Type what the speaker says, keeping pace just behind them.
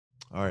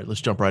All right,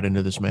 let's jump right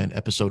into this, man.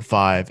 Episode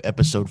five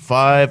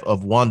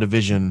of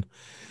WandaVision,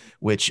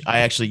 which I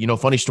actually,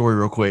 funny story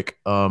real quick.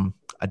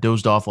 I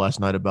dozed off last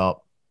night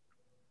about,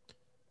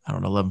 I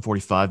don't know,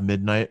 11:45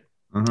 midnight.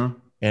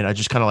 hmm And I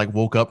just kind of like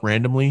woke up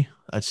randomly.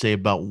 I'd say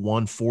about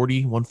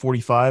 1:40,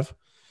 1:45.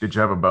 Did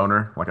you have a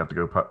boner? Like have to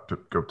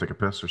go take a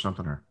piss or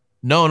something? Or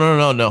No, no,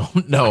 no, no,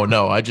 no, no,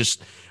 no. I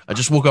just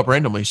woke up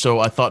randomly. So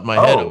I thought in my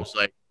head, I oh was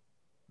like,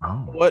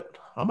 oh what?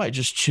 I might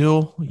just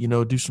chill,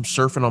 do some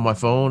surfing on my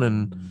phone,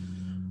 and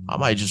I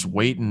might just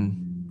wait, and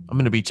I'm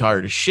gonna be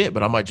tired as shit,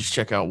 but I might just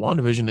check out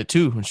WandaVision at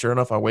 2. And sure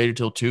enough, I waited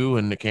till 2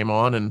 and it came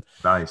on, and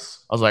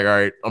nice. I was like, all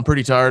right, I'm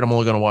pretty tired. I'm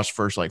only gonna watch the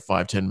first like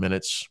 5-10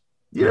 minutes.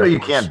 You And know of you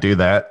course, can't do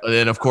that.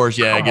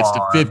 yeah, it Come gets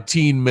to on,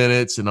 15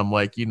 minutes, and I'm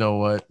like, you know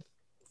what?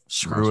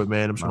 might Screw as, it,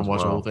 man. I'm just might gonna as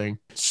watch the whole well. thing.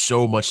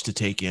 So much to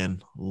take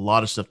in, a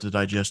lot of stuff to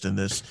digest in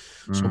this.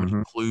 So many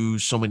hmm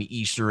clues, so many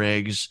Easter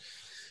eggs,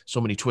 so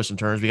many twists and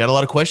turns. We got a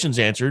lot of questions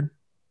answered,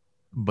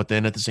 but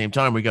then at the same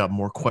time, we got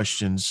more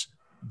questions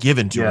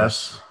given to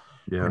us. Yes,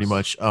 Pretty yes.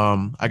 much.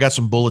 I got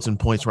some bullets and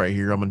points right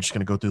here. I'm just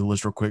gonna go through the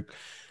list real quick.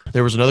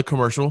 There was another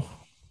commercial.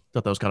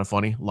 Thought that was kind of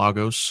funny.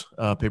 Lagos,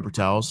 paper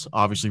towels,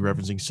 obviously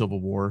referencing Civil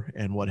War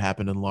and what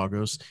happened in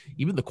Lagos.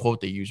 Even the quote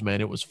they used,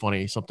 man, it was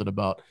funny. Something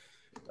about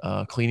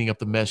cleaning up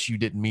the mess you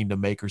didn't mean to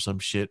make or some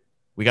shit.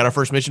 We got our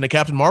first mention to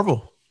Captain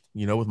Marvel,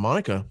 with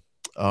Monica.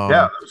 Yeah, Um,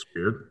 that was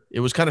weird. it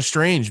was kind of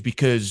strange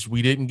because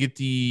I didn't get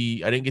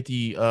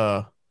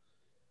the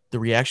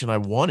reaction I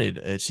wanted.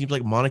 It seems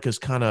like Monica's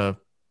kind of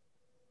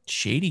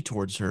shady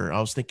towards her. I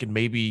was thinking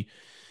maybe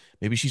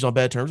she's on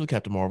bad terms with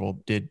Captain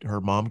Marvel. Did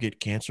her mom get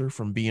cancer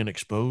from being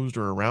exposed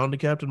or around to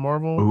Captain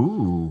Marvel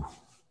Ooh,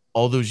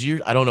 all those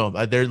years? I don't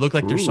know. There looked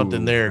like there's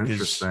something ooh, there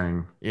because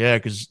interesting. yeah,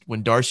 because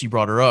when Darcy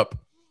brought her up,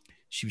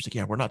 she was like,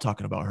 "Yeah, we're not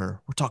talking about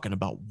her. We're talking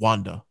about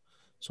Wanda."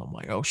 So I'm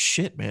like, "Oh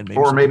shit, man, maybe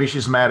Or something." maybe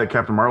she's mad at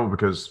Captain Marvel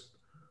because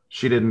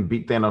she didn't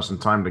beat Thanos in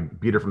time to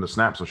beat her from the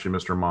snap, so she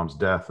missed her mom's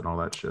death and all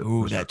that shit.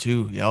 Ooh, Missed her. that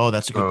too. Yeah, oh,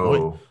 that's a good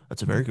point. So,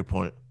 That's a very good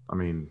point. I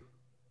mean,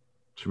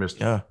 she missed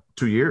Yeah,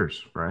 2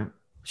 years, right?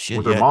 shit.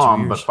 With her Yeah, two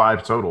mom, but years.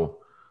 five total.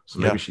 So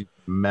maybe Yeah, she's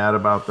mad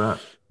about that.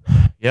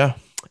 yeah.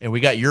 And we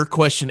got your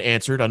question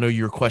answered. I know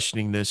you were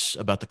questioning this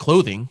about the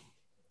clothing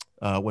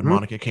when Mhm.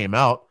 Monica came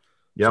out.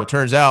 So it Yep.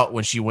 turns out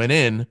when she went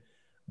in,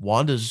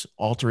 Wanda's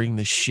altering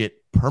this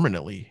shit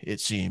permanently, it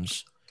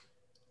seems.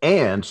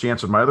 And she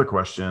answered my other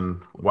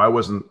question. Why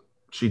wasn't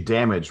she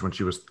damaged when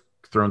she was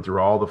thrown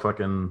through all the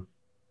fucking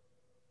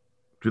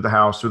through the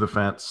house, through the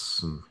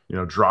fence,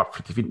 and dropped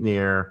 50 feet in the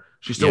air?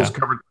 She still was Yeah.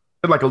 covered,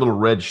 had like a little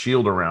red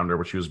shield around her,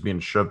 where she was being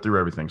shoved through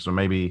everything. So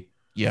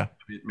Yeah.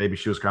 maybe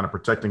she was kind of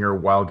protecting her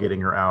while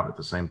getting her out at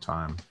the same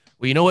time.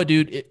 Well, you know what,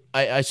 dude?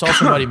 I saw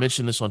somebody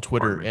mention this on Pardon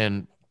Twitter, me.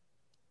 and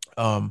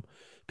um,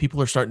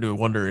 people are starting to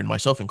wonder, and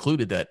myself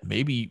included, that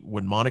maybe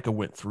when Monica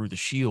went through the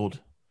shield,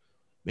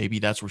 maybe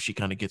that's where she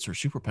kind of gets her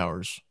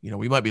superpowers.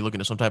 We might be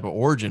looking at some type of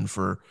origin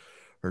for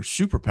her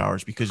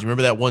superpowers because you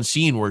remember that one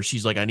scene where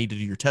she's like, I need to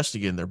do your test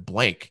again. They're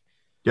blank.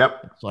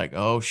 Yep. It's like,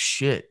 oh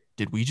shit.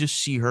 Did we just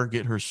see her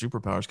get her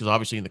superpowers? Because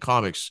obviously in the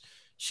comics,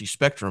 she's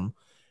Spectrum.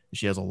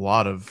 She has a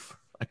lot of,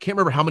 I can't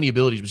remember how many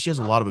abilities, but she has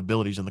a lot of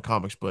abilities in the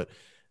comics. But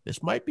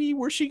this might be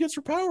where she gets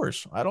her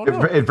powers. I don't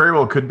know. It very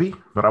well could be,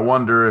 but I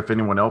wonder if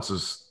anyone else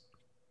is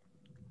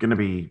going to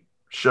be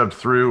shoved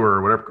through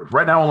or whatever.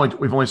 Right now,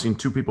 we've only seen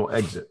two people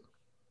exit.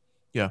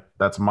 Yeah.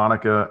 That's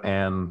Monica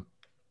and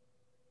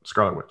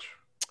Scarlet Witch.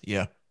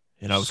 Yeah.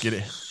 And I was getting,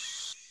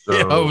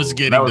 yeah, I was So that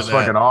getting to was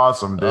fucking that.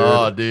 awesome, dude.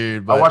 Oh,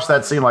 dude. I But watched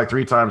that scene like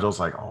three times. I was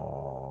like,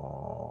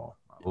 oh,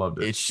 I loved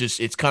it.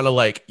 it's kind of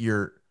like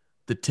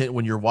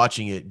when you're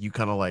watching it, you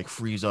kind of like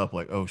freeze up,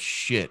 like, oh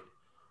shit,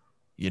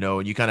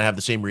 and you kind of have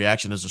the same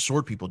reaction as the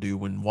sword people do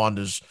when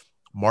Wanda's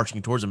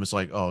marching towards them. It's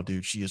like, oh,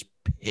 dude, she is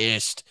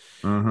pissed.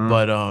 Mm-hmm.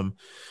 But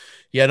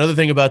yeah, another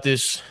thing about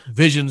this,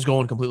 Vision's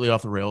going completely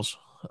off the rails,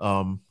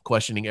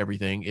 questioning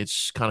everything.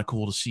 It's kind of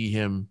cool to see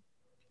him.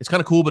 It's kind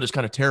of cool, but it's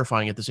kind of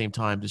terrifying at the same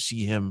time to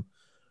see him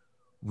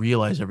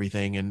realize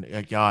everything.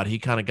 And God, he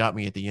kind of got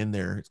me at the end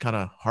there. It's kind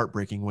of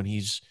heartbreaking when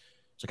it's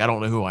like, I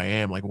don't know who I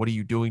am. Like, what are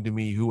you doing to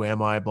me? Who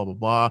am I? Blah, blah,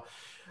 blah.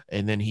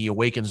 And then he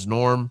awakens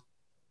Norm.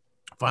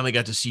 Finally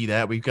got to see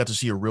that. We got to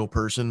see a real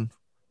person.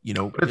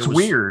 But It it's was,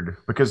 weird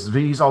because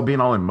he's all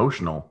being all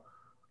emotional.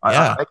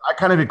 yeah, I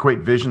kind of equate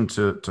Vision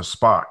to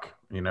Spock,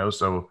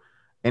 So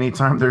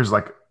anytime there's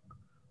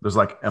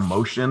like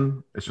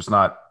emotion, it's just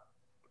not.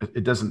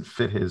 It doesn't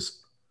fit his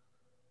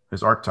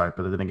archetype.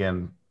 But then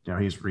again,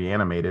 he's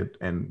reanimated,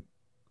 and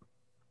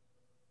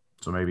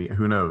so maybe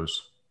who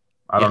knows?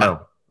 I don't yeah,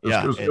 know. It was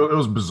it yeah. was, And it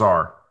was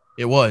bizarre.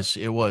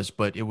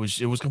 but it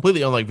was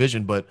completely unlike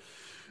Vision. But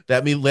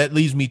that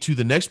leads me to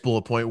the next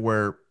bullet point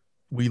where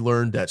we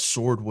learned that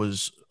Sword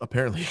was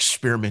apparently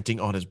experimenting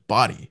on his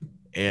body,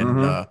 and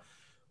hmm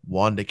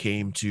Wanda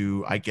came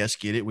to, I guess,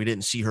 get it. We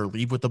didn't see her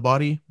leave with the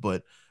body,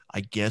 but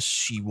I guess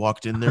she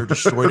walked in there,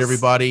 destroyed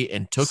everybody,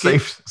 and took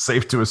it.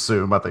 safe to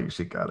assume. I think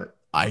she got it.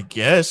 I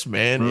guess,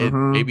 man, and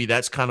hmm maybe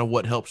that's kind of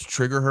what helps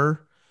trigger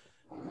her.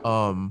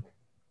 Um,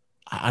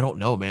 I don't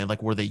know, man.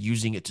 Like, were they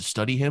using it to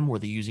study him? Were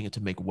they using it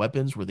to make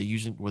weapons? Were they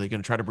going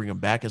to try to bring him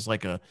back as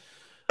like a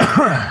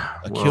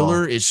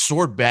killer? Well, Is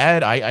Sword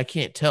bad? I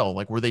can't tell.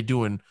 Like,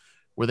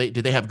 did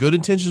they have good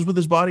intentions with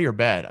his body or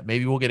bad?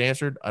 Maybe we'll get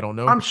answered. I don't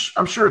know. I'm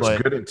sure it's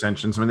But good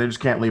intentions. I mean, they just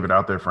can't leave it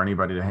out there for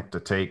anybody to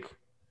take.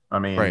 I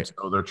mean, right,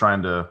 so they're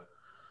trying to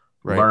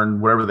right. learn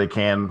whatever they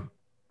can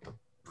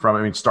from.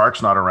 I mean,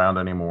 Stark's not around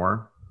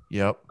anymore.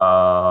 Yep.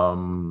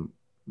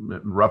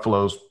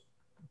 Ruffalo's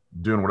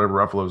doing whatever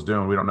Ruffalo's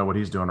doing. We don't know what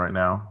he's doing right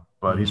now,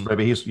 but Hmm.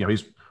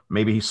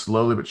 maybe he's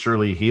slowly but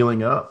surely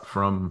healing up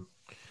from.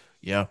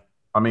 Yeah.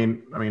 I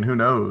mean, who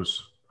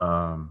knows?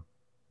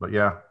 But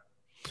yeah,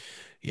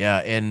 Yeah.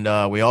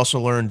 And we also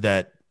learned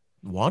that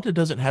Wanda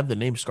doesn't have the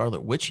name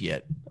Scarlet Witch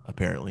yet,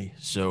 apparently.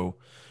 So,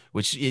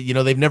 which,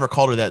 they've never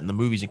called her that in the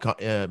movies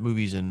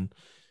and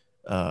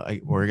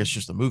or I guess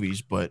just the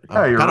movies. But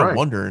yeah, you're right.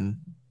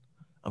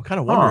 I'm kind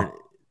of Huh? wondering,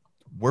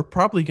 we're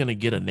probably going to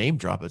get a name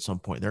drop at some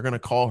point. They're going to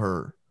call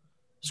her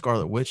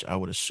Scarlet Witch, I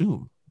would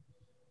assume.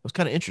 It was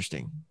kind of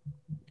interesting.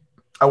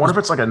 I wonder if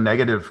it's like a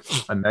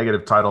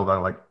negative title that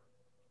like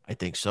I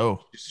think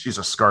so. she's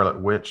a Scarlet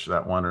Witch,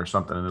 that one or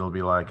something, and it'll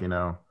be like,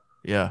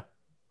 Yeah,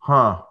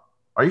 huh?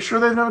 Are you sure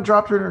they haven't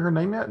dropped her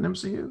name yet in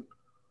MCU?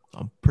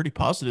 I'm pretty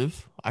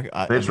positive. I, They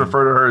I just mean,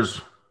 refer to her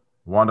as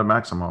Wanda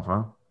Maximoff,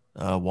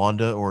 huh?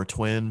 Wanda or a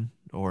twin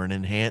or an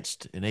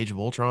enhanced in Age of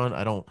Ultron.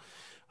 I don't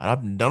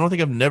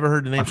think I've never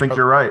heard the I name think Scarlet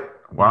you're right. in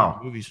any Wow,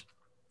 movies.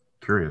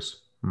 curious.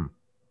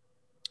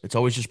 It's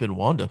always just been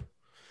Wanda.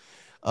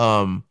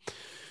 Um,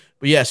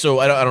 but yeah, so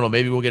I don't know.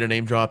 Maybe we'll get a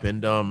name drop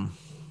and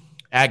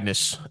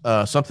Agnes.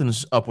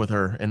 Something's up with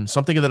her, and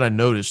something that I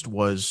noticed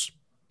was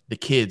the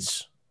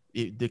kids.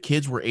 The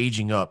kids were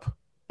aging up.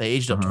 They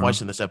aged up Mm-hmm.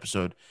 twice in this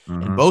episode,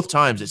 and Mm-hmm. both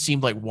times it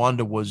seemed like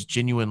Wanda was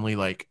genuinely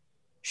like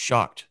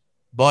shocked,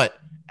 but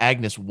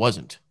Agnes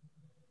wasn't.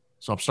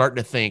 So I'm starting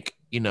to think,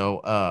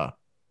 because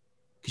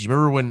you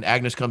remember when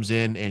Agnes comes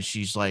in and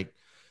she's like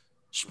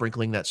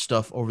sprinkling that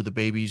stuff over the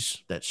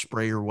babies, that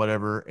spray or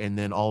whatever, and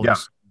then all of Yeah,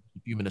 a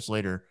few minutes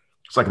later,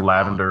 it's like they're gone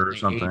lavender and or they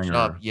something, aged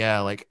up. or Yeah,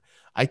 like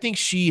I think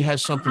she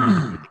has something to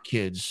do with the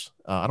kids.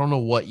 I don't know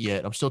what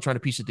yet. I'm still trying to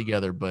piece it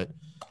together, but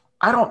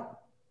I don't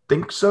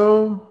think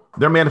so.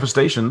 They're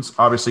manifestations,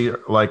 obviously,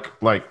 like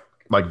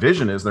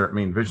Vision is there. I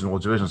mean,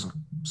 Vision's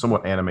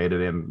somewhat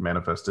animated and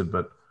manifested,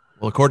 but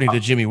well, according to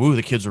Jimmy Woo,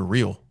 the kids are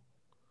real.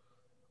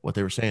 What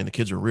they were saying, the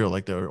kids are real.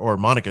 Like or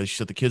Monica, she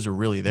said the kids are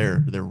really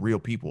there. They're real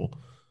people.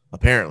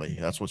 Apparently,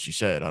 that's what she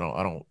said. I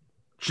don't.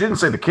 she didn't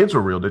say the kids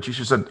were real, did she?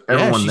 She said Yeah,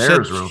 everyone she there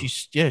said is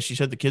real. she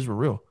said the kids were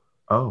real.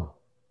 Oh,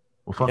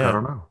 well, fuck, I Yeah,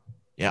 don't know.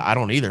 yeah, I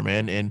don't either,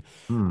 man. And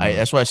Hmm.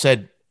 that's why I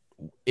said,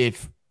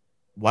 if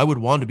why would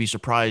Wanda be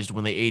surprised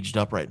when they aged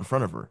up right in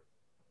front of her?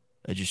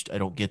 I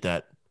don't get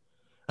that.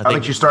 I I think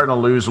think she's maybe starting to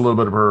lose a little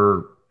bit of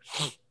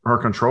her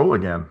control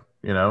again.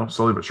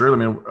 Slowly but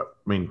surely. I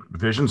mean,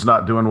 Vision's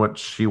not doing what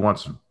she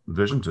wants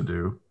Vision to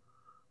do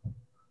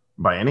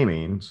by any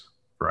means,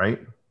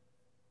 right?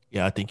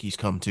 yeah, I think he's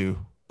come to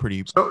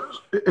pretty So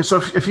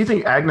if you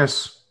think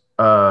Agnes,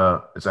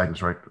 it's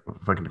Agnes, right?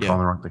 If I can yeah call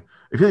her the wrong thing.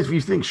 If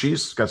you think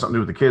she's got something to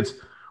do with the kids,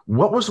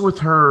 what was with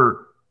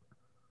her?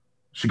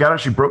 She got it.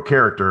 She broke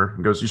character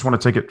and goes, "You just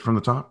want to take it from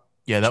the top."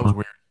 yeah that Just was wanna-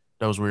 weird.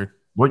 That was weird.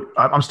 What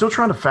I'm still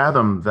trying to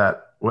fathom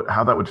that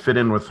how that would fit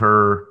in with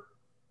her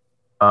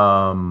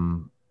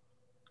um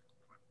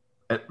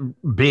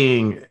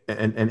being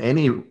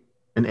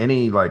in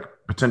any like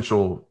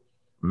potential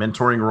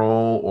mentoring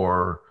role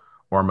or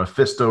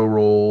Mephisto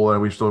role,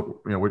 and we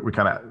still we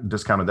kind of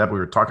discounted that. But we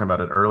were talking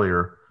about it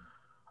earlier.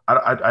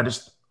 I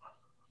just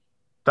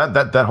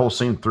that whole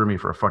scene threw me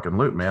for a fucking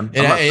loop, man.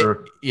 And I'm not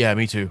sure. yeah,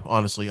 me too.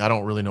 Honestly, I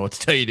don't really know what to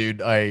tell you,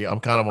 dude. I'm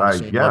kind of on the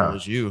same level Yeah,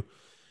 as you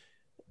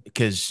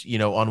because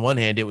on one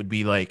hand, it would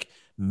be like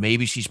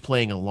maybe she's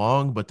playing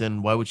along, but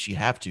then why would she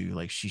have to?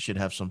 Like, she should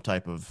have some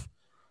type of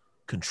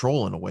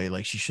control in a way.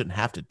 Like, she shouldn't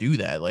have to do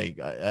that. Like,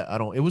 I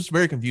don't. It was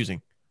very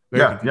confusing.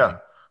 Very yeah. confusing.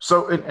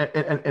 So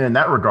in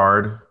that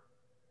regard,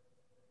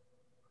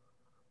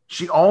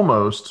 she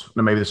almost.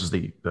 Now maybe this is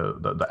the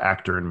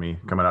actor in me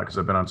coming out because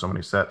I've been on so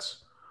many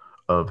sets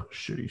of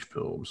shitty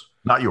films.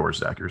 Not yours,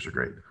 Zach. Yours are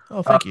great. Oh,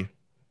 Uh, thank you.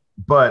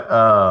 but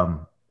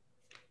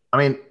I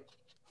mean,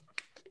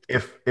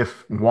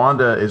 if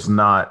Wanda is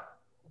not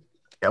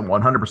at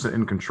 100%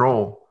 in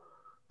control,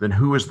 then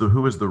who is the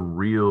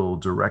real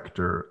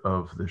director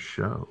of the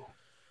show?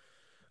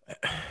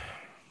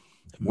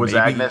 Was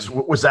Agnes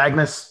Maybe. was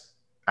Agnes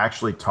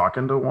actually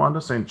talking to Wanda,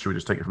 saying, "Should we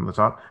just take it from the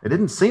top?" It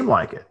didn't seem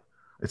like it.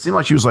 It seemed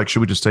like she was like, "Should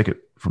we just take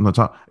it from the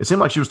top?" It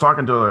seemed like she was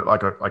talking to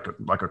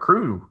like a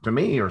crew to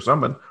me or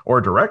someone or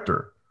a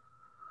director.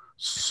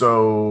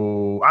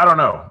 So I don't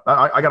know.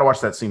 I got to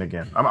watch that scene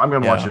again. I'm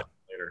going to watch Yeah. it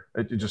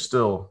later. It just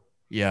still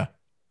Yeah.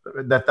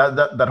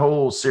 that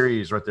whole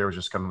series right there was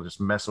just kind of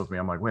just messing with me.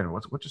 I'm like, wait,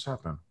 what just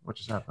happened? What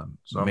just happened?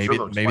 So I'm sure Maybe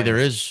they'll maybe explain there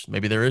it. is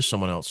maybe there is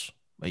someone else.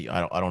 I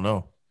don't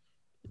know.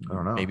 I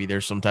don't know. Maybe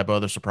there's some type of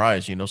other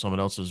surprise. Someone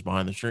else is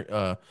behind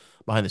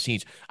the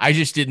scenes. I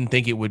just didn't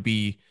think it would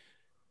be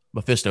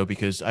Mephisto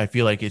because I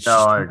feel like it's No,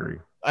 just I agree.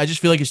 I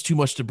just feel like it's too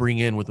much to bring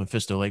in with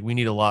Mephisto. Like we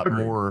need a lot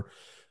Agreed. more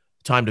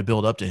time to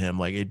build up to him.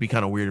 Like it'd be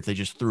kind of weird if they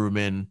just threw him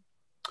in.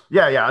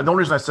 Yeah, yeah. The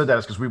only reason I said that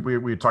is because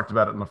we talked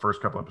about it in the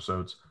first couple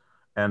episodes,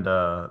 and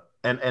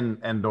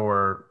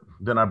or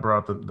then I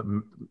brought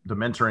the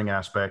mentoring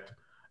aspect,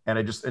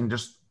 and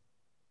just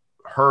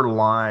her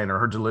line or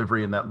her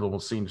delivery in that little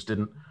scene just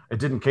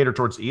didn't cater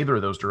towards either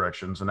of those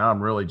directions, and now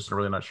I'm really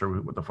not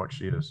sure what the fuck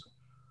she is.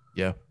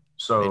 Yeah,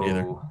 me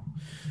neither. So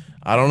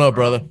I don't know,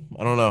 brother.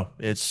 I don't know.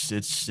 It's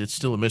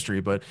still a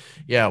mystery, but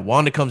yeah,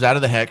 Wanda comes out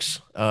of the hex.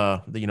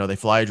 They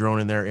fly a drone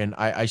in there, and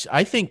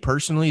I think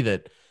personally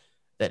that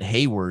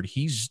Hayward,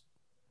 he's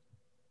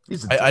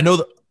a I dick. know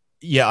that.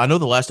 Yeah, I know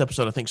the last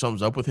episode. I think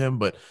something's up with him,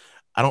 but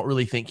I don't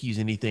really think he's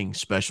anything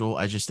special.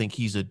 I just think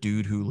he's a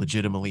dude who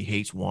legitimately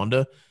hates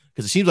Wanda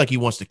because it seems like he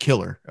wants to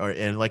kill her,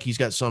 and like he's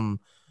got some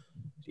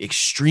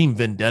extreme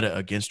vendetta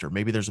against her.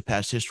 Maybe there's a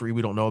past history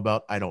we don't know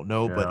about. I don't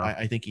know, but Yeah.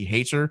 I think he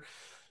hates her.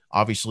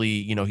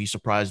 Obviously, he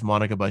surprised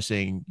Monica by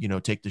saying,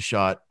 take the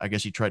shot. I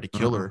guess he tried to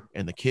kill Mhm. her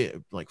and the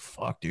kid. Like,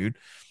 fuck, dude.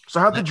 So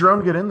how'd the That,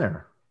 drone get in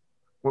there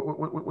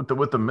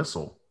with the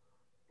missile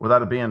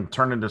without it being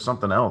turned into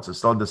something else? It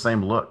still had the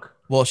same look.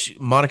 well,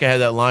 Monica had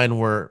that line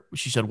where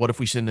she said, "What if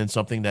we send in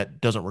something that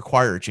doesn't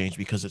require a change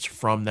because it's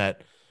from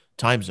that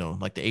time zone,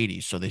 like the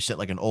 '80s?" So they sent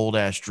like an old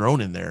ass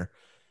drone in there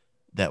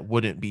that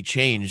wouldn't be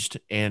changed,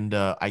 and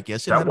I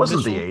guess it That had a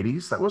wasn't the missile.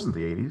 80s. That wasn't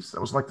the 80s.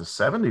 That was like the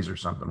 70s or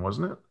something,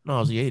 wasn't it? No, it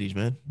was the '80s,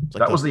 man. It's like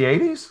That the was the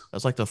 80s?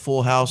 that's like the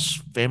Full House,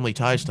 Family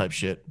Ties type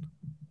shit.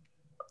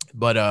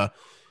 But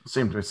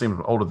It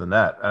seemed older than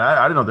that. And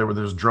I didn't know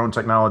there's drone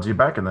technology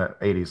back in the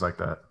 80s like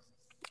that.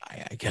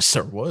 I guess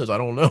there was. I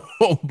don't know,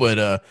 but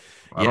I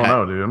don't yeah,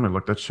 know, dude. I'm gonna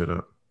look that shit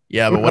up.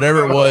 yeah. But I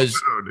don't know,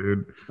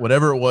 dude.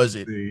 whatever it was,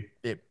 Let's see.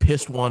 it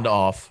pissed Wanda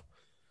off.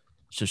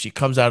 So she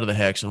comes out of the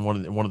hex in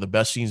one of the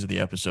best scenes of the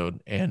episode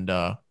and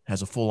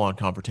has a full on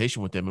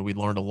confrontation with them. And we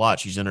learned a lot.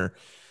 She's in her.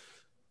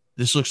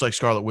 This looks like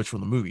Scarlet Witch from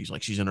the movies.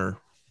 Like she's in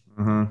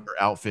Mm-hmm. her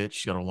outfit.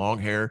 She's got her long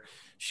hair.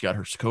 She's got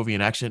her Sokovian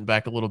accent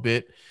back a little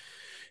bit,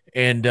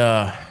 and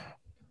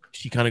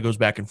she kind of goes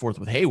back and forth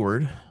with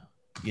Hayward.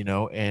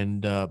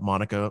 And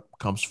Monica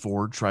comes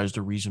forward, tries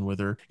to reason with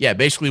her. Yeah,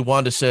 basically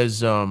Wanda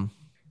says,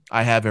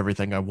 I have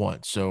everything I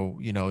want. So,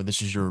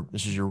 this is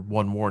your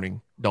one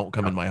warning. Don't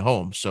come in my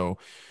home. So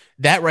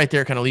that right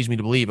there kind of leads me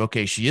to believe,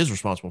 okay, she is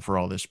responsible for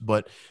all this,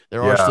 but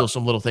there are Yeah. still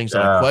some little things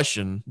that I Yeah.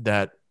 question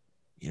that,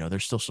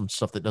 there's still some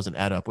stuff that doesn't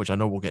add up, which I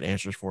know we'll get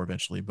answers for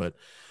eventually. But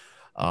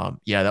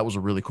yeah, that was a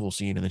really cool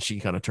scene. And then she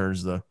kind of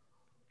turns the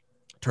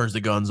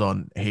guns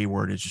on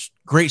Hayward. It's just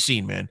great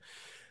scene, man.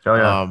 Hell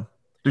yeah. Um,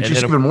 Dude, and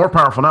she's then even more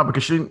powerful now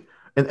because she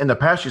didn't in the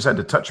past she's had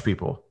to touch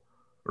people,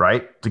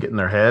 right? To get in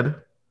their head.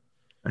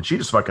 And she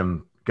just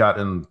fucking got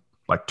in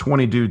like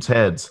 20 dudes'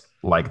 heads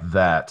like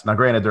that. Now,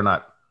 granted, they're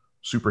not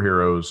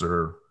superheroes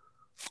or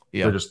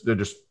yeah, they're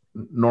just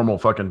normal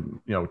fucking,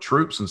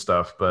 troops and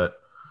stuff. But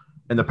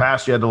in the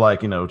past, she had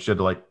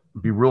to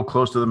be real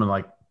close to them and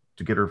like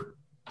to get her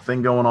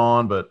thing going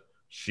on. But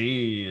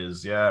she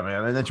is, yeah,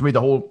 man. And then she made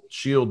the whole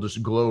shield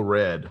just glow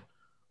red.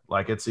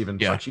 Like it's even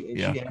yeah, like she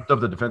yeah. amped up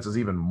the defenses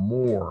even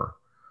more.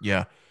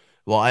 Yeah.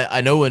 Well,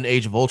 I know in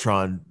Age of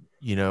Ultron,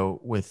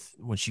 with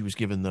when she was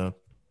given the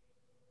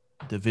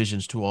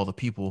visions to all the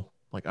people,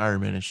 like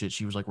Iron Man and shit,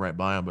 she was like right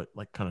by them, but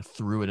like kind of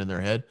threw it in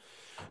their head.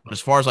 But as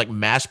far as like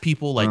mass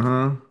people, like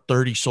Mm-hmm.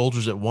 30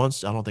 soldiers at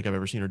once, I don't think I've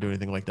ever seen her do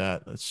anything like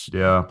that. That's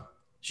Yeah.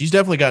 She's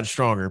definitely gotten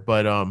stronger.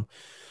 But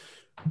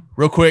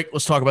real quick,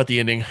 let's talk about the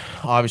ending.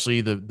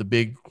 Obviously, the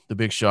big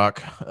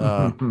shock.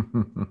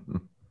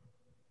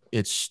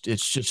 It's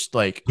just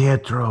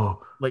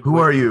Pietro, like who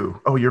are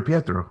you? Oh, you're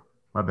Pietro.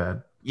 My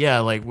bad. yeah,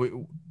 like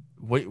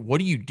what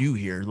do you do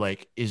here?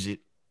 Like, is it?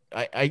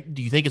 I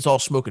do you think it's all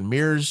smoke and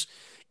mirrors?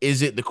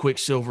 Is it the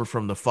Quicksilver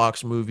from the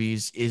Fox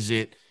movies? Is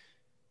it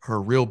her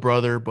real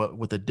brother, but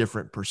with a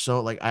different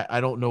persona? Like,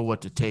 I don't know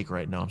what to take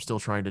right now. I'm still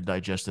trying to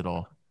digest it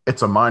all.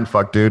 It's a mind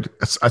fuck, dude.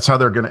 That's how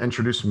they're going to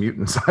introduce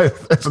mutants.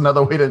 That's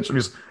another way to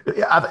introduce.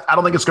 I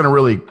don't think it's going to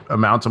really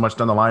amount to much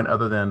down the line,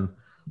 other than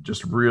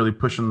just really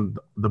pushing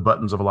the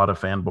buttons of a lot of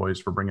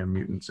fanboys for bringing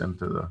mutants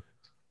into the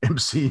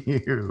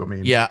MCU. I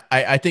mean, Yeah,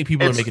 I think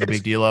people are it's making a it's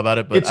big deal about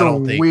it, but it's I a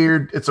don't think.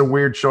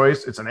 weird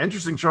choice. It's an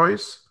interesting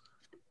choice.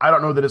 I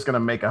don't know that it's going to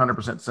make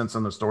 100% sense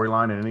in the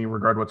storyline in any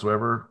regard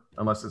whatsoever,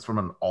 unless it's from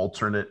an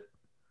alternate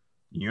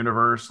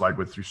universe, like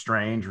with through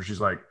Strange, where she's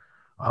like,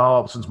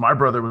 "Oh, since my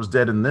brother was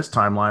dead in this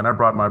timeline, I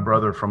brought my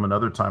brother from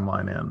another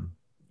timeline in."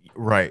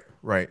 Right,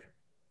 right.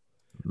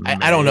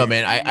 I don't know,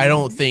 Maybe. man. I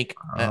don't think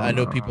I I don't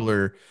know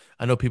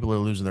know. people are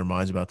losing their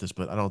minds about this,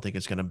 but I don't think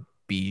it's gonna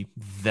be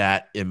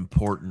that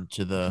important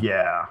to the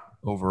Yeah,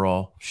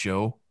 overall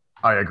show.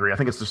 I agree. I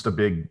think it's just a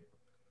big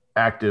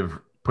active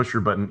push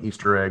your button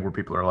Easter egg where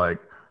people are like,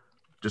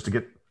 just to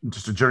get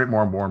just to generate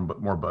more and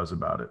more buzz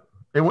about it.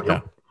 Yeah.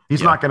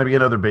 He's Yeah. not going to be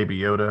another Baby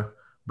Yoda,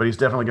 but he's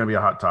definitely going to be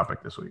a hot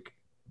topic this week.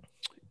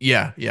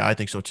 Yeah, yeah, I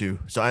think so too.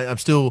 So I'm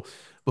still,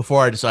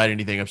 before I decide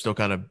anything, I'm still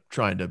kind of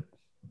trying to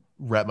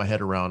wrap my head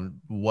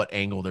around what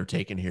angle they're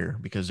taking here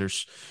because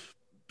there's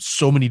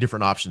so many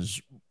different options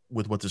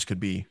with what this could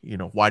be.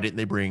 Why didn't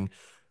they bring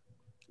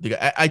the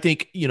guy? I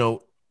think,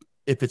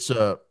 if it's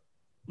a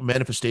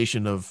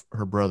manifestation of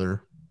her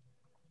brother,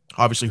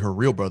 obviously her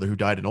real brother who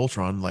died in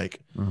Ultron,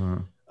 like,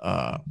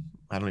 I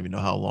don't even know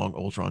how long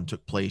Ultron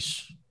took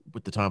place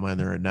with the timeline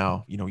they're in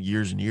now,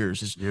 years and years.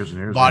 His Years and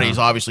years. body is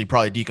obviously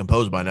probably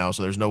decomposed by now,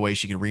 so there's no way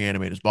she can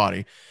reanimate his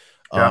body.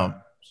 Yeah.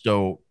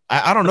 So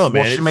I don't know,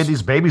 man. Well, she made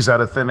these babies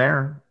out of thin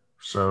air,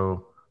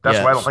 so that's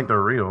why I don't think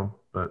they're real.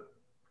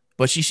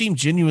 But she seemed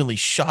genuinely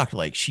shocked,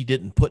 like she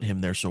didn't put him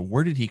there. So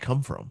where did he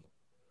come from?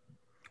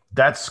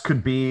 That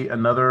could be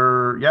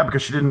another,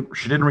 because she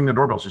didn't ring the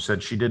doorbell. She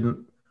said she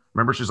didn't.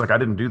 Remember, she's like, I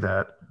didn't do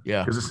that.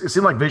 Yeah. Because it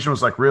seemed like Vision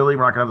was like, really,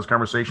 we're not gonna have this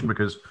conversation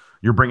because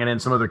you're bringing in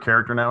some other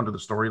character now into the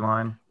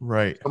storyline.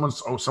 Right.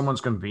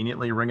 Someone's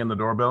conveniently ringing the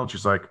doorbell, and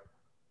she's like,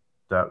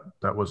 that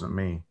wasn't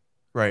me.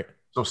 Right.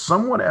 So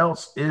someone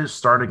else is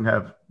starting to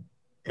have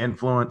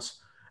influence,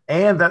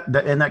 and that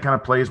kind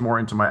of plays more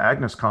into my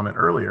Agnes comment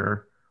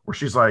earlier, where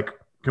she's like,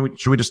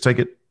 should we just take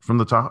it from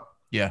the top?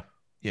 Yeah.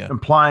 Yeah.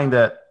 Implying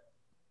that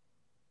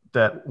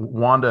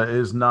Wanda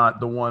is not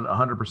the one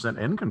 100%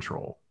 in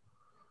control.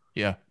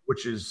 Yeah.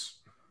 Which is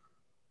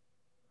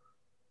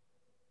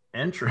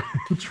interesting.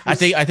 I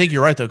think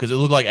you're right though, because it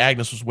looked like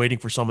Agnes was waiting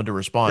for someone to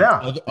respond,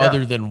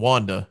 other than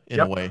Wanda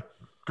in a way.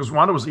 Because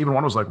Wanda was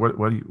like, what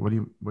do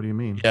you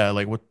mean? Yeah,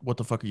 like what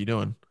the fuck are you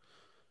doing?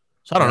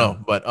 So I don't know,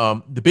 but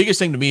the biggest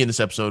thing to me in this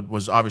episode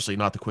was obviously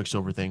not the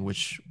Quicksilver thing,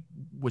 which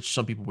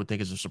some people would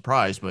think is a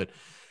surprise, but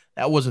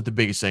that wasn't the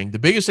biggest thing. The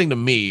biggest thing to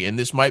me, and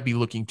this might be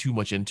looking too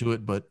much into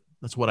it, but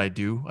that's what I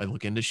do. I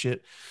look into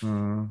shit.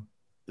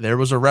 There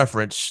was a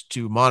reference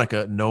to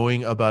Monica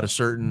knowing about a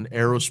certain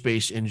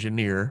aerospace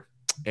engineer,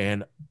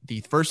 and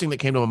the first thing that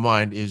came to my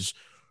mind is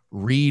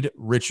Reed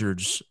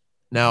Richards.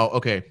 Now,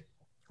 okay.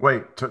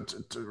 Wait, to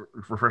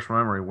refresh my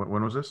memory,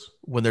 when was this?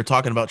 When they're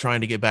talking about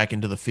trying to get back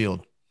into the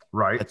field.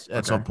 Right.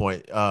 At some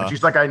point.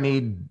 She's like, I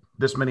need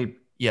this many.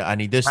 Yeah, I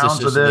need this,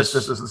 pounds of this.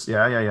 This.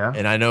 Yeah.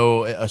 And I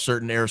know a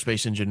certain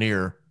aerospace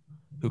engineer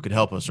who could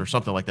help us or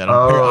something like that.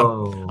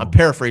 I'm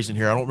paraphrasing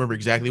here. I don't remember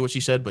exactly what she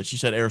said, but she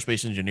said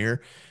aerospace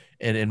engineer.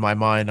 And in my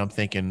mind, I'm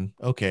thinking,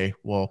 okay,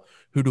 well,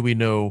 who do we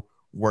know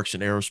works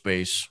in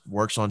aerospace,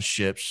 works on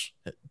ships,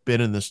 been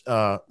in this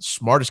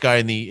smartest guy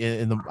in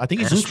the I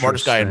think he's the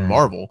smartest guy in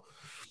Marvel.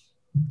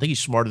 I think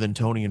he's smarter than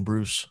Tony and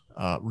Bruce.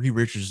 Reed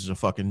Richards is a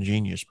fucking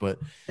genius, but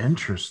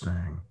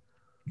interesting.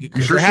 You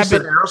sure she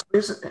said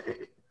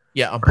aerospace?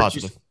 Yeah, I'm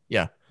positive.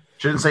 Yeah.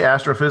 She didn't say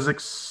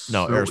astrophysics.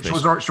 No,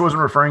 aerospace. She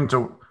wasn't referring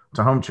to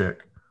Home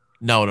Chick.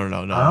 No.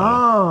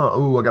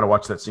 Oh, I gotta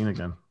watch that scene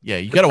again. Yeah,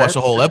 you gotta watch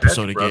the whole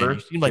episode again. You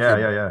seem like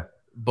yeah.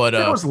 But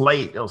it was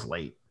late.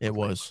 It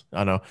was.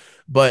 I know.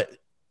 But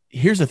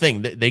here's the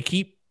thing: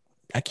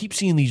 I keep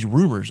seeing these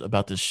rumors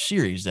about this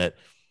series that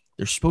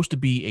there's supposed to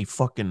be a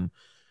fucking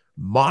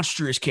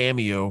monstrous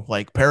cameo,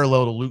 like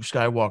parallel to Luke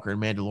Skywalker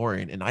and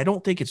Mandalorian, and I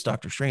don't think it's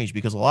Doctor Strange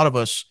because a lot of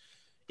us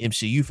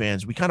MCU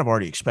fans, we kind of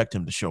already expect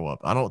him to show up.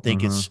 I don't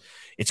think it's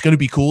going to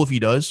be cool if he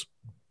does,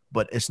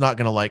 but it's not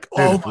going to like,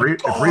 if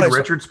Reed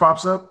Richards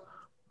pops up.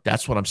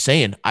 That's what I'm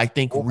saying. I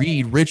think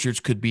Reed Richards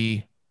could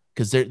be,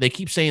 because they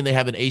keep saying they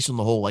have an ace in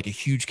the hole, like a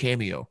huge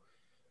cameo.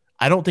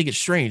 I don't think it's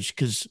Strange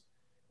because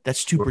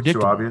that's too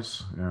predictable. Too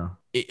obvious. Yeah.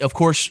 Of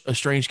course, a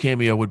Strange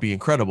cameo would be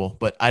incredible,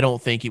 but I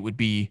don't think it would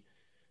be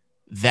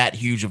that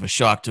huge of a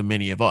shock to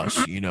many of us.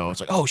 It's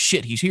like, oh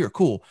shit, he's here.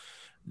 Cool.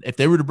 If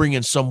they were to bring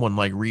in someone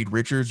like Reed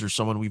Richards or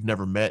someone we've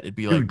never met, it'd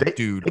be like,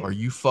 dude, are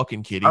you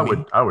fucking kidding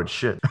me? I would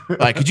shit.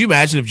 Like, could you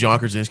imagine if John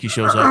Krasinski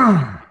shows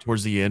up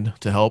towards the end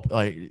to help?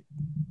 Like,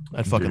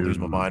 I'd fucking lose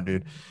my mind,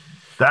 dude.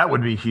 That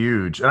would be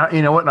huge. And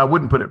you know what? And I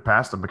wouldn't put it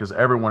past them because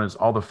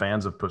all the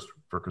fans have pushed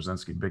for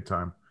Krasinski big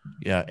time.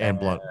 Yeah, and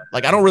Blunt.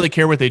 Like, I don't really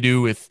care what they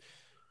do with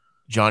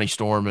Johnny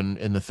Storm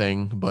and the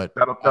Thing, but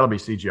that'll be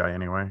CGI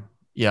anyway.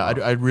 Yeah,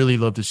 I'd really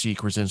love to see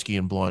Krasinski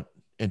and Blunt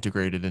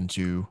integrated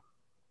into.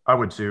 I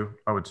would too.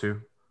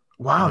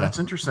 Wow, that's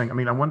interesting. I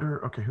mean, I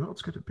wonder. Okay, who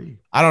else could it be?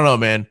 I don't know,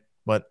 man.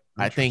 But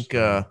I think,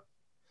 like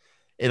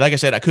I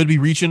said, I could be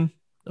reaching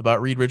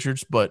about Reed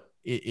Richards, but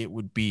it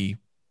would be.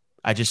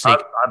 I just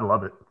think I'd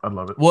love it.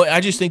 Well,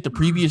 I just think the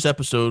previous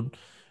episode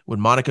when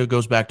Monica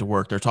goes back to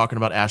work, they're talking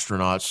about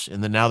astronauts,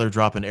 and then now they're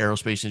dropping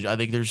aerospace. I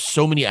think there's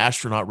so many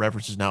astronaut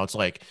references now. It's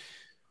like,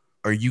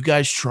 are you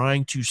guys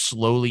trying to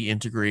slowly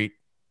integrate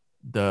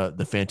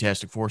the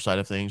Fantastic Four side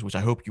of things, which I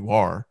hope you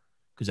are,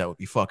 because that would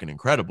be fucking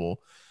incredible.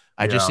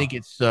 I just think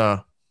it's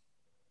I'm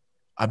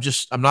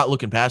not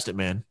looking past it,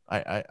 man.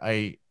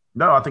 I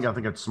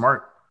think it's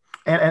smart.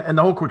 And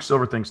the whole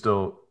Quicksilver thing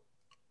still,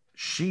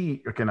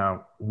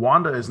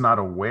 Wanda is not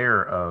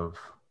aware of,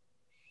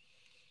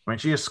 I mean,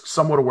 she is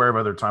somewhat aware of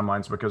other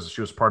timelines because she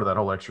was part of that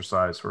whole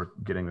exercise for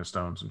getting the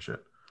stones and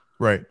shit.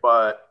 Right.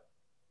 But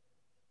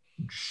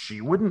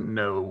she wouldn't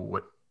know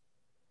what,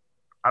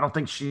 I don't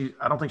think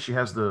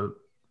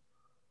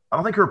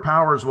her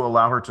powers will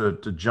allow her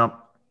to jump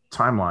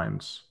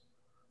timelines.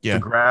 Yeah. To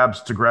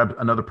grab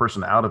another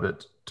person out of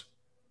it.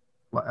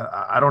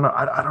 I don't know.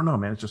 I don't know,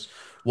 man. It's just.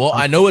 Well,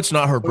 I know it's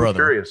not her brother.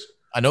 Curious.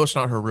 I know it's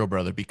not her real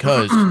brother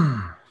because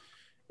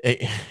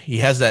he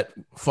has that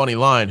funny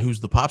line, "Who's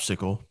the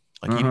popsicle?"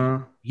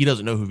 Like he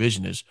doesn't know who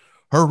Vision is.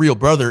 Her real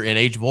brother in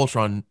Age of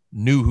Ultron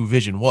knew who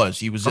Vision was.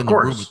 He was in the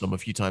room with them a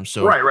few times.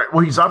 So right.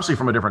 Well, he's obviously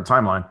from a different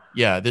timeline.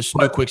 Yeah, this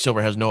new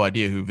Quicksilver has no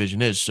idea who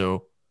Vision is.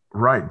 So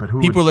right, but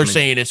people are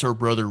saying it's her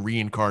brother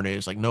reincarnated.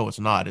 It's like, no, it's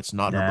not. It's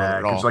not her brother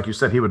at all. Like you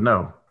said, he would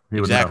know.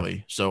 Exactly. Would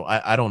know. So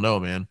I don't know,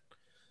 man.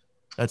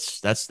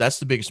 That's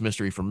the biggest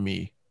mystery from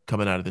me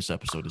coming out of this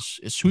episode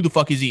is who the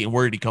fuck is he and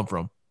where did he come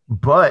from?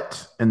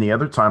 But in the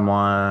other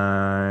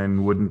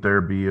timeline, wouldn't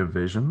there be a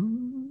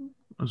Vision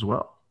as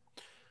well?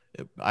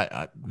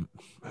 I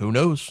who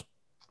knows?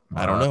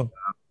 I don't know.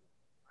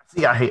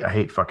 See, I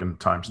hate fucking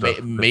time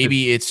stuff.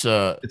 Maybe it's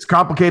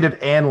complicated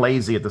and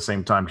lazy at the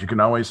same time. You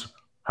can always,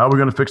 how are we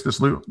going to fix this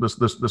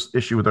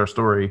issue with our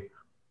story?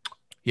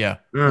 Yeah,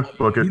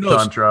 book it,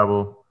 time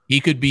travel. He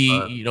could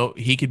be,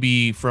 he could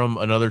be from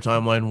another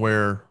timeline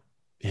where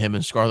him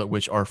and Scarlet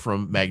Witch are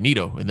from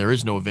Magneto, and there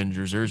is no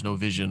Avengers, there is no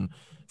Vision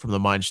from the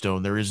Mind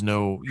Stone, there is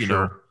no,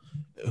 know,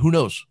 who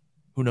knows?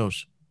 Who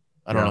knows?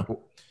 I don't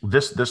know.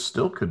 This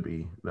still could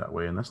be that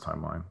way in this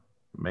timeline,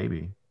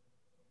 maybe.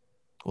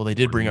 Well, they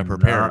did bring up her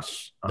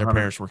parents. Their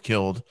parents were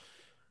killed.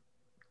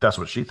 That's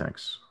what she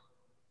thinks.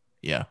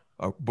 Yeah,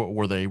 but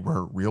were they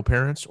her real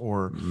parents,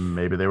 or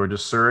maybe they were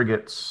just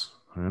surrogates?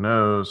 Who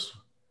knows?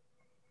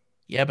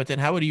 Yeah, but then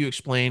how would you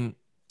explain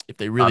if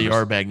they really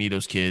are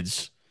Magneto's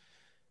kids?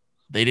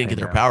 They didn't get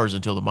their powers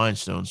until the Mind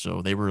Stone,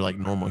 so they were like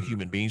normal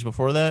human beings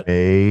before that.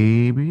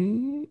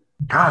 Maybe.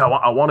 God,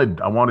 I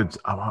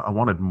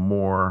wanted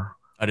more.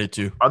 I did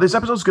too. Are these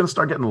episodes going to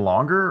start getting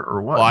longer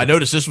or what? Well, I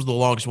noticed this was the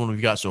longest one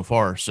we've got so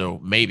far, so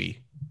maybe.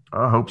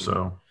 I hope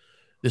so.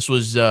 This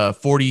was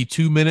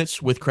 42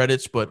 minutes with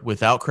credits, but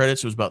without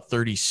credits, it was about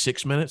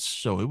 36 minutes.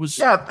 So it was.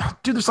 Yeah,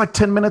 dude, there's like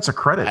 10 minutes of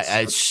credits.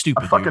 It's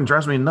stupid. It fucking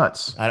drives me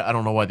nuts. I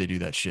don't know why they do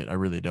that shit. I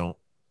really don't.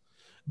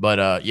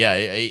 But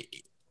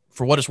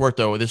for what it's worth,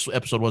 though, this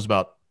episode was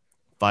about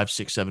 5,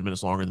 6, 7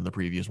 minutes longer than the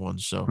previous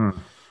ones. So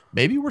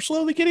maybe we're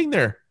slowly getting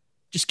there.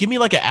 Just give me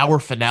like an hour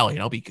finale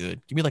and I'll be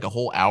good. Give me like a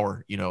whole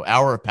hour,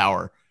 hour of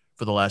power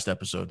for the last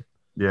episode.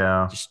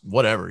 Yeah. Just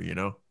whatever,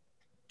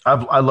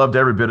 I loved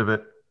every bit of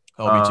it.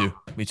 Oh, me too.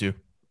 Me too.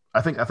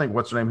 I think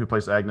what's her name who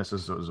plays Agnes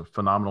is a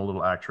phenomenal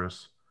little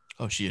actress.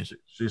 Oh, she is.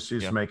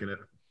 She's making it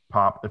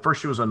pop. At first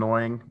she was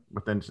annoying,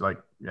 but then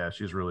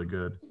she's really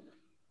good.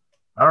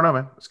 I don't know,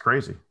 man. It's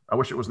crazy. I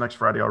wish it was next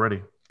Friday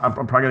already. I'm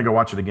probably gonna go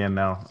watch it again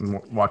now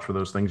and watch for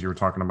those things you were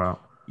talking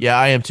about. Yeah,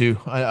 I am too.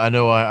 I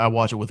know I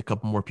watch it with a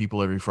couple more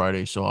people every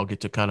Friday, so I'll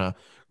get to kind of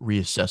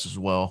reassess as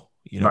well,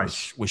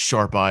 nice. with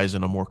sharp eyes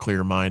and a more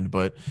clear mind.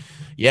 But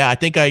yeah, I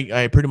think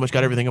I pretty much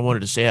got everything I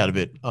wanted to say out of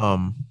it.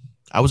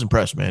 I was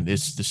impressed, man.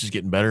 This is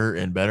getting better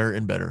and better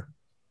and better.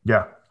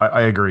 Yeah,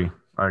 I agree.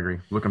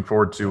 Looking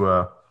forward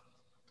to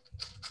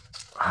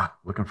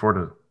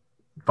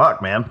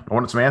fuck, man. I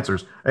wanted some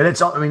answers. And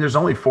there's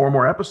only 4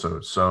 more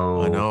episodes,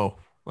 so I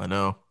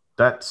know.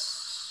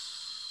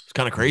 It's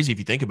kind of crazy if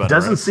you think about it.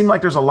 Doesn't seem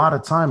like there's a lot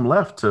of time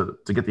left to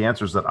get the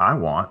answers that I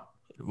want.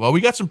 Well,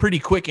 we got some pretty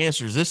quick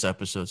answers this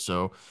episode,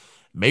 so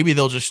maybe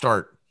they'll just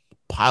start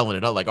piling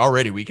it up. Like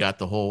already we got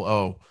the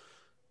whole,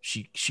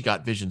 she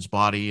got Vision's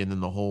body, and then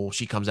the whole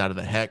she comes out of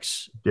the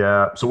hex.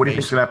 Yeah. So what do you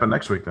think's gonna happen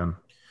next week then?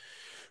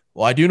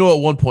 Well, I do know at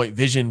one point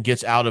Vision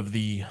gets out of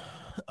the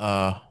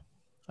I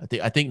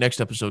think next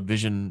episode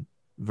Vision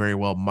very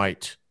well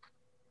might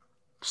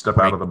step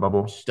out of the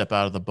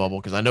bubble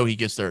because I know he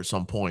gets there at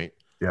some point.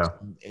 Yeah,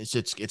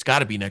 it's got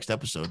to be next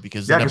episode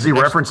because he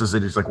references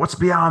it. He's like, "What's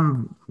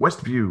beyond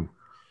Westview?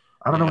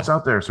 I don't know what's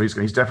out there." So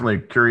he's definitely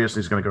curious.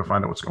 And he's going to go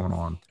find out what's going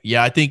on.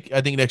 Yeah, I think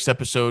next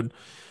episode.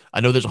 I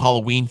know there's a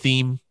Halloween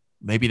theme.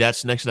 Maybe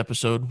that's next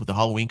episode with the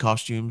Halloween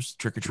costumes,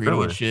 trick or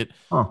treating and shit.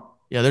 Oh,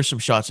 yeah. There's some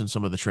shots in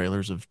some of the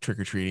trailers of trick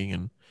or treating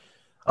and.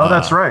 Oh,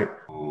 that's right.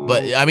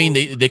 But I mean,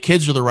 the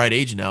kids are the right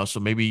age now, so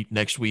maybe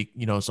next week,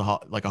 it's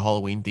like a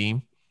Halloween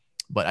theme.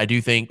 But I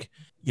do think.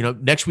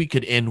 Next week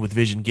could end with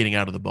Vision getting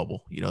out of the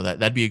bubble.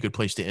 That'd be a good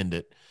place to end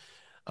it.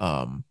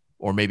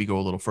 Or maybe go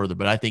a little further.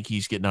 But I think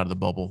he's getting out of the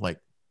bubble like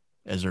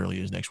as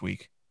early as next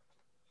week.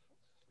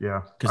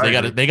 Yeah.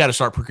 Because they got to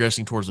start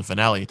progressing towards the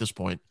finale at this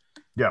point.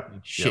 Yeah.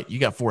 Shit, you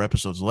got 4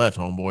 episodes left,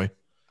 homeboy.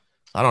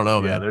 I don't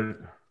know, man.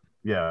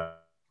 Yeah.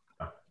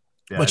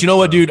 But you know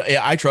what, dude?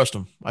 I trust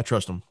them.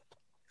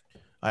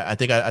 I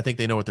think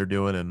they know what they're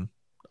doing, and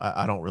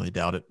I don't really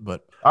doubt it.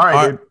 But all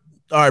right, dude.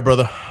 All right,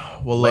 brother.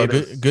 Well,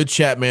 good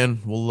chat,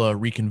 man. We'll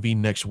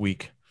reconvene next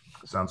week.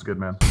 Sounds good,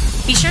 man.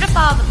 Be sure to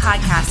follow the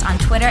podcast on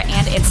Twitter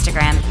and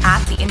Instagram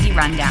 @The Indie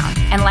Rundown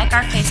and like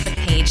our Facebook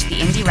page, The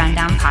Indie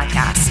Rundown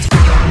Podcast.